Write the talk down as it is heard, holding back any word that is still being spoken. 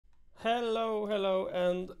Hello,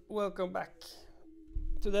 and welcome back.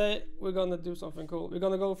 Today we're gonna do something cool. We're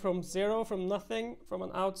gonna go from zero, from nothing, from an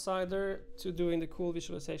outsider to doing the cool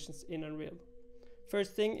visualizations in Unreal.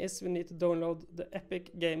 First thing is we need to download the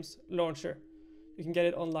Epic Games Launcher. You can get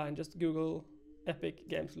it online, just Google Epic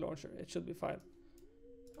Games Launcher. It should be fine.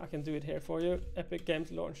 I can do it here for you. Epic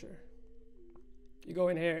Games Launcher. You go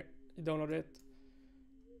in here, you download it.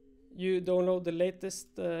 You download the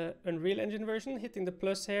latest Unreal Engine version, hitting the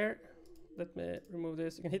plus here. Let me remove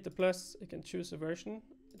this. You can hit the plus, you can choose a version,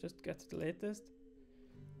 just get the latest.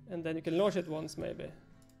 And then you can launch it once maybe.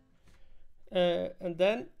 And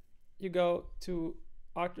then you go to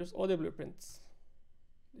Arthur's audio blueprints.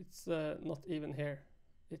 It's not even here.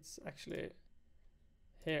 It's actually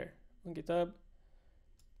here on GitHub.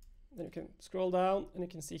 Then you can scroll down and you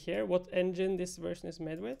can see here what engine this version is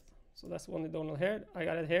made with. So that's the one you download here. I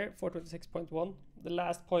got it here, 426.1. The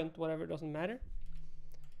last point, whatever, doesn't matter.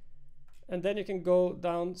 And then you can go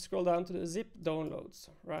down, scroll down to the zip downloads,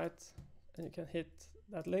 right? And you can hit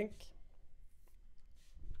that link.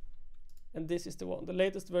 And this is the one. The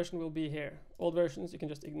latest version will be here. Old versions you can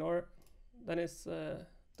just ignore. Then it's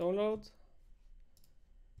download.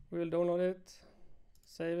 We will download it,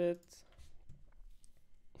 save it.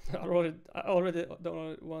 I already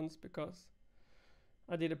downloaded it once because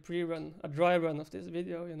I did a pre-run, a dry run of this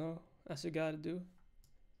video, you know, as you gotta do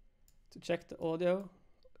to check the audio,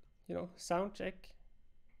 you know, sound check.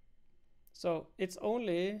 So it's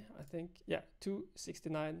only, I think, yeah,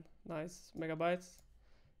 269 nice megabytes.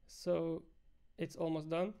 So it's almost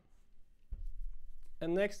done.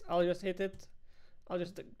 And next I'll just hit it. I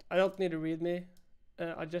don't need a readme.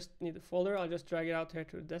 I just need a folder. I'll just drag it out here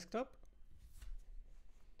to the desktop.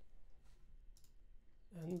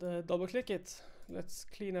 And double click it. Let's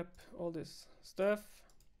clean up all this stuff.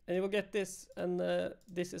 And you will get this, and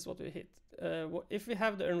this is what we hit. If we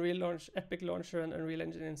have the Unreal Epic Launcher and Unreal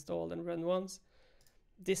Engine installed and run once,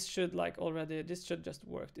 this should this should just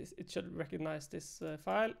work. It should recognize this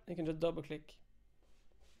file. You can just double click.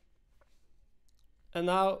 And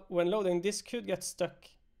now when loading, this could get stuck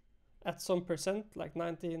at some percent, like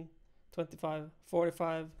 19, 25,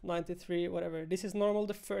 45, 93, whatever. This is normal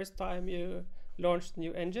the first time you launch the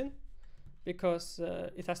new engine, because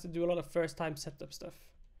it has to do a lot of first time setup stuff.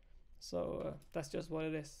 So that's just what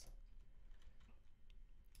it is.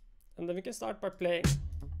 And then we can start by playing.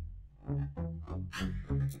 And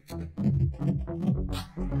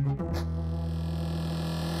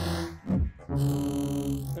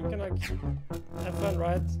we can like have fun,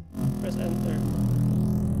 right? Press enter.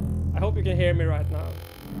 I hope you can hear me right now.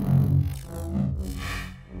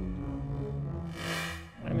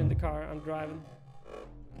 I'm in the car, I'm driving.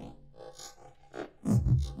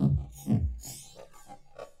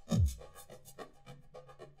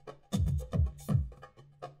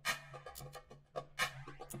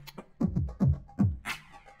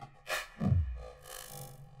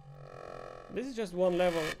 This is just one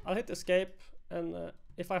level. I'll hit escape, and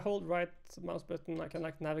if I hold right mouse button, I can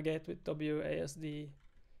like navigate with W, A, S, D,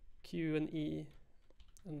 Q, and E,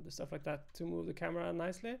 and stuff like that to move the camera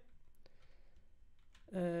nicely.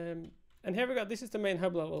 And here we go. This is the main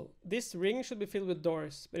hub level. This ring should be filled with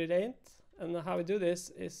doors, but it ain't. And how we do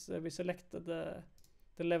this is we selected the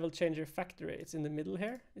level changer factory. It's in the middle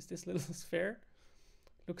here. It's this little sphere.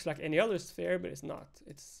 Looks like any other sphere, but it's not.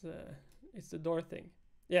 It's the door thing.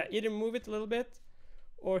 Yeah, either move it a little bit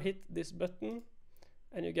or hit this button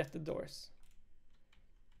and you get the doors.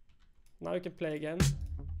 Now you can play again.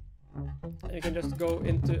 And you can just go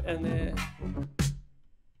into any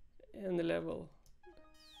level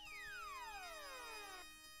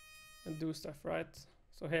and do stuff, right?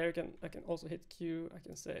 So here I can also hit Q. I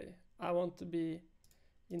can say I want to be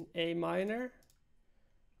in A minor.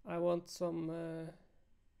 I want some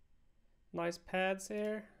nice pads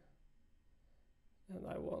here. And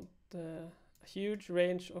I want a huge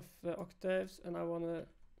range of octaves, and I want to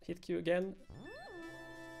hit Q again.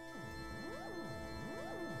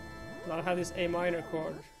 Now I have this A minor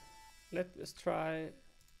chord. Let's try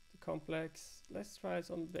the complex. Let's try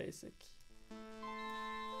some basic.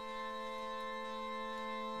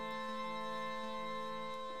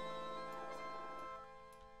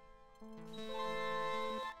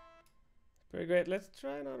 Very great. Let's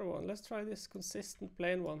try another one. Let's try this consistent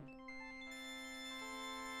plain one.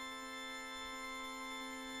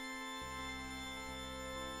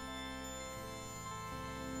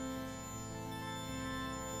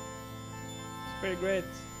 Very great.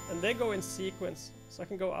 And they go in sequence, so I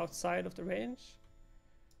can go outside of the range.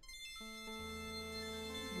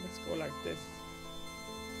 Let's go like this.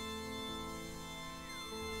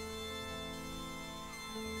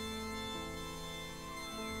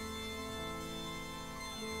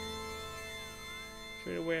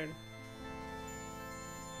 pretty weird.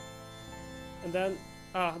 And then,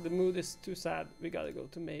 the mood is too sad. We gotta go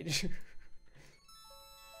to major.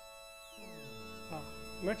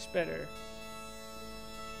 Much better.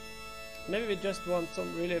 Maybe we just want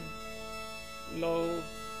some really low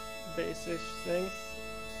bassish things.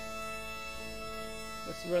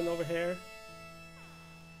 Let's run over here.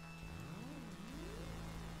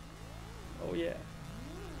 Oh yeah.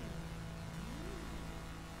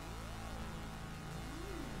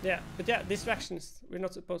 Yeah, but yeah, distractions. We're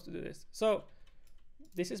not supposed to do this. So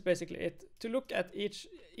this is basically it. To look at each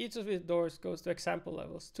of these doors goes to example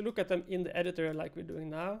levels. To look at them in the editor like we're doing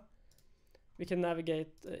now, we can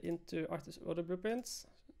navigate into artist order blueprints.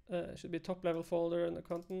 Should be top level folder and the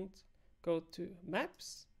content. Go to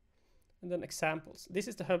maps and then examples. This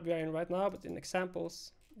is the hub we are in right now, but in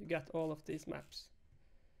examples you get all of these maps.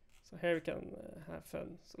 So here we can have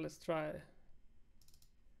fun. So let's try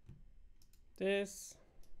this,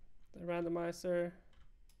 the randomizer.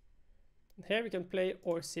 And here we can play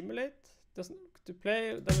or simulate. To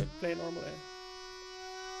play, then we play normally.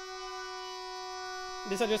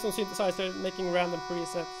 These are just some synthesizers making random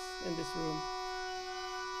presets in this room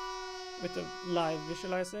with the live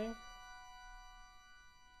visualizing.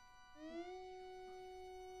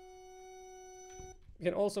 You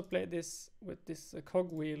can also play this with this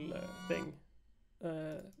cogwheel thing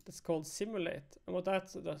that's called simulate. And what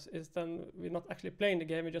that does is then we're not actually playing the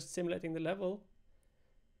game, we're just simulating the level.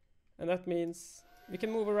 And that means we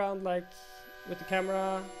can move around like with the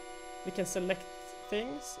camera, we can select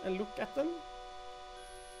things and look at them.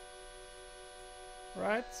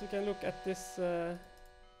 Right, so we can look at this. Okay,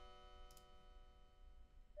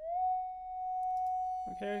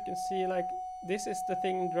 you can see like this is the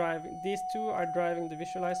thing driving. These two are driving the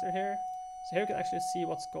visualizer here. So here you can actually see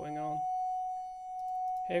what's going on.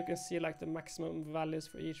 Here you can see like the maximum values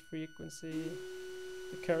for each frequency,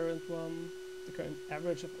 the current one, the current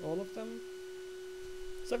average of all of them.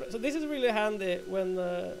 So this is really handy when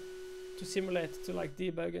to simulate, to like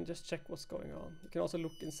debug and just check what's going on. You can also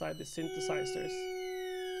look inside the synthesizers.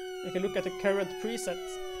 You can look at the current preset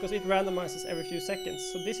because it randomizes every few seconds.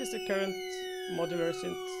 So this is the current modular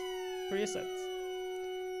synth preset,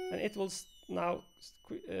 and it will now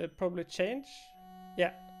probably change.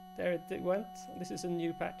 Yeah, there it went. This is a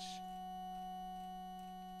new patch.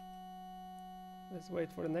 Let's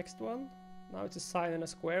wait for the next one. Now it's a sine and a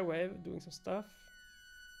square wave doing some stuff.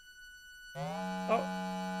 Oh,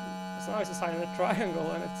 so now it's a sine and a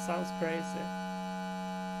triangle, and it sounds crazy.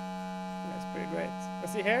 That's pretty great. And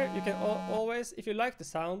see here, you can always, if you like the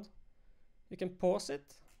sound, you can pause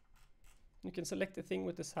it. You can select the thing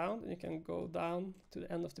with the sound, and you can go down to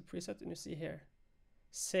the end of the preset, and you see here,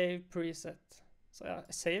 save preset. So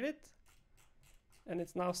I save it, and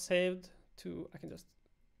it's now saved to, I can just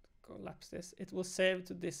collapse this. It will save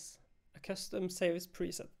to this, a custom saves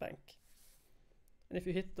preset bank. And if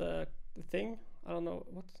you hit the thing, I don't know,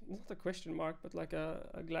 what, not a question mark, but like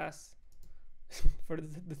a glass for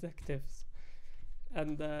the detectives,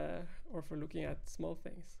 and or for looking at small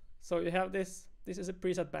things. So you have this is a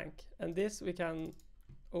preset bank, and this we can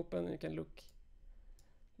open and you can look.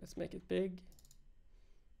 Let's make it big.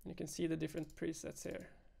 You can see the different presets here.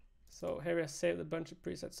 So here we have saved a bunch of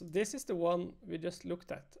presets. So this is the one we just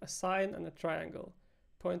looked at, a sine and a triangle,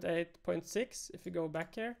 0.8, 0.6. If you go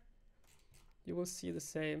back here, you will see the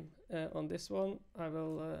same on this one. I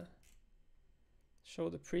will show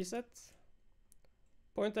the presets.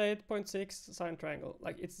 0.8, 0.6, sine triangle,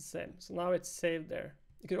 like it's the same. So now it's saved there.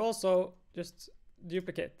 You could also just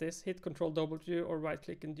duplicate this, hit Ctrl W or right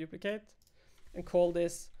click and duplicate, and call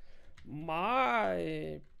this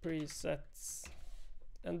my presets.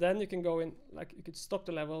 And then you can go in, like you could stop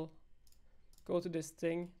the level, go to this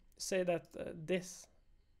thing, say that this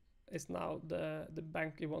is now the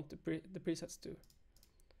bank you want the presets to.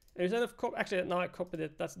 And instead of actually now I copied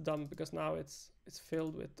it, that's dumb because now it's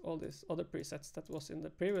filled with all these other presets that was in the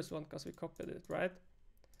previous one because we copied it, right?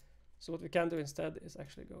 So what we can do instead is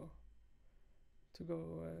actually go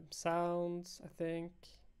sounds, I think.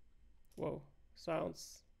 Whoa,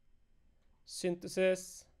 sounds,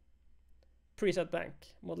 synthesis, preset bank,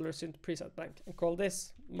 modular synth preset bank, and call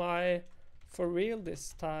this my, for real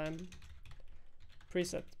this time,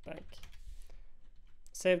 preset bank.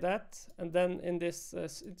 Save that, and then in this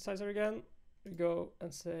synthesizer again, we go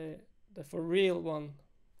and say the for real one.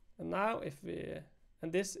 And now if we,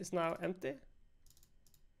 and this is now empty,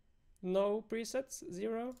 no presets,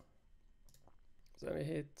 0. So we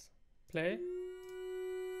hit play,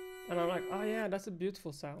 and I'm like, oh yeah, that's a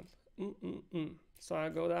beautiful sound. So I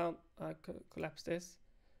go down, I collapse this,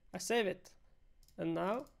 I save it, and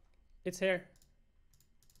now it's here.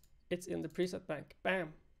 it's in the preset bank.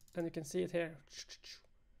 Bam! And you can see it here.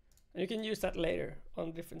 And you can use that later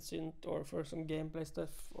on different synth or for some gameplay stuff,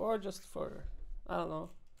 or just for, I don't know,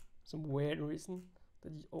 some weird reason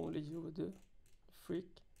that only you would do.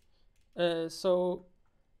 Freak. So,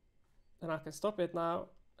 and I can stop it now,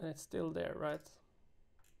 and it's still there, right?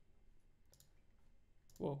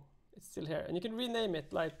 Whoa, it's still here. And you can rename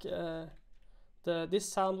it, like, this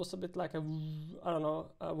sound was a bit like a, I don't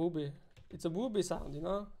know, a whoopee. It's a whoopee sound, you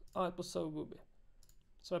know? Oh, it was so whoopee.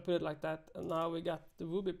 So I put it like that, and now we got the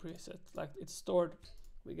whoopee preset, like it's stored.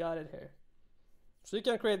 We got it here. So you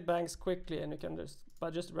can create banks quickly, and you can just,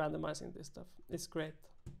 by just randomizing this stuff. It's great.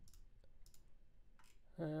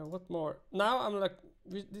 What more? Now I'm like,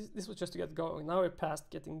 this was just to get going. Now we're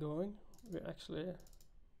past getting going. We're actually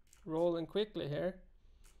rolling quickly here,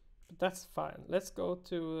 but that's fine. Let's go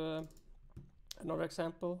to another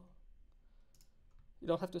example. You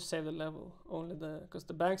don't have to save the level, only because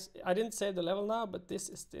the banks, I didn't save the level now, but this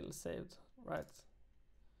is still saved, right?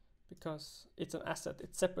 Because it's an asset,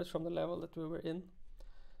 it's separate from the level that we were in.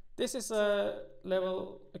 This is a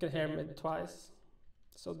level, you can hear me twice.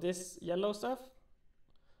 So this yellow stuff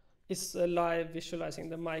is live visualizing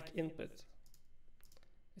the mic input.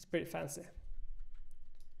 It's pretty fancy.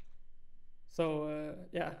 So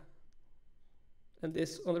yeah. And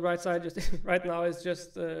this on the right side, just right now is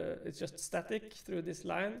just it's just static through this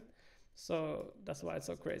line, so that's why it's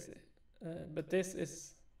so crazy. But this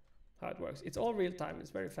is how it works. It's all real time.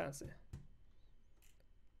 It's very fancy.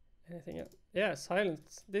 Anything else? Yeah,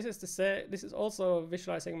 silence. This is this is also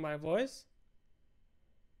visualizing my voice,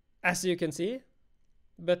 as you can see,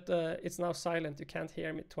 but it's now silent. You can't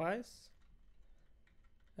hear me twice.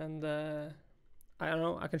 And I don't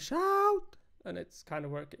know. I can shout, and it's kind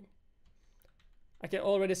of working. I can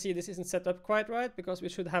already see this isn't set up quite right, because we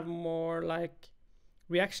should have more like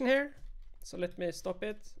reaction here. So let me stop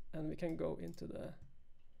it, and we can go into the,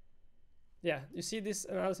 yeah, you see this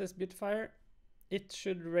analysis beautifier? It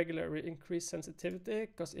should regularly increase sensitivity,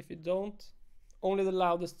 because if you don't, only the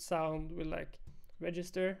loudest sound will like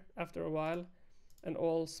register after a while, and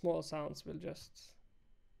all small sounds will just,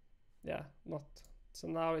 yeah, not. So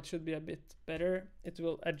now it should be a bit better. It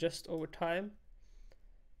will adjust over time.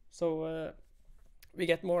 So we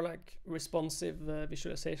get more like responsive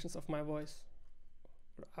visualizations of my voice,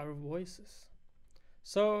 or our voices.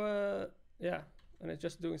 So yeah, and it's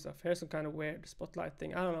just doing stuff. Here's some kind of weird spotlight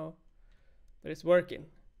thing. I don't know, but it's working.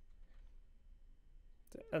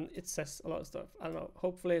 And it says a lot of stuff. I don't know.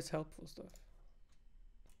 Hopefully it's helpful stuff.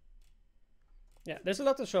 Yeah, there's a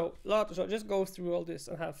lot to show. Just go through all this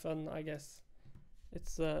and have fun, I guess.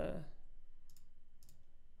 It's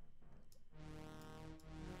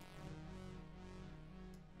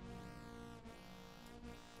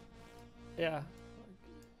yeah.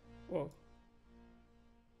 Whoa.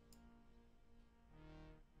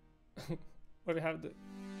 What do we have? What?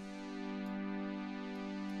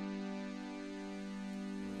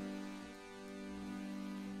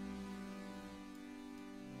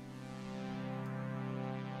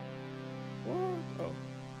 Oh.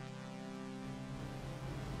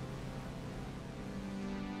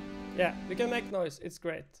 Yeah, we can make noise. It's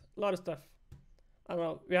great. A lot of stuff. I don't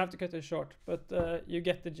know, we have to cut it short, but you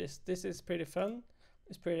get the gist. This is pretty fun.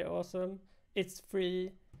 It's pretty awesome. It's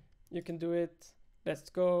free. You can do it. Let's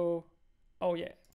go. Oh yeah.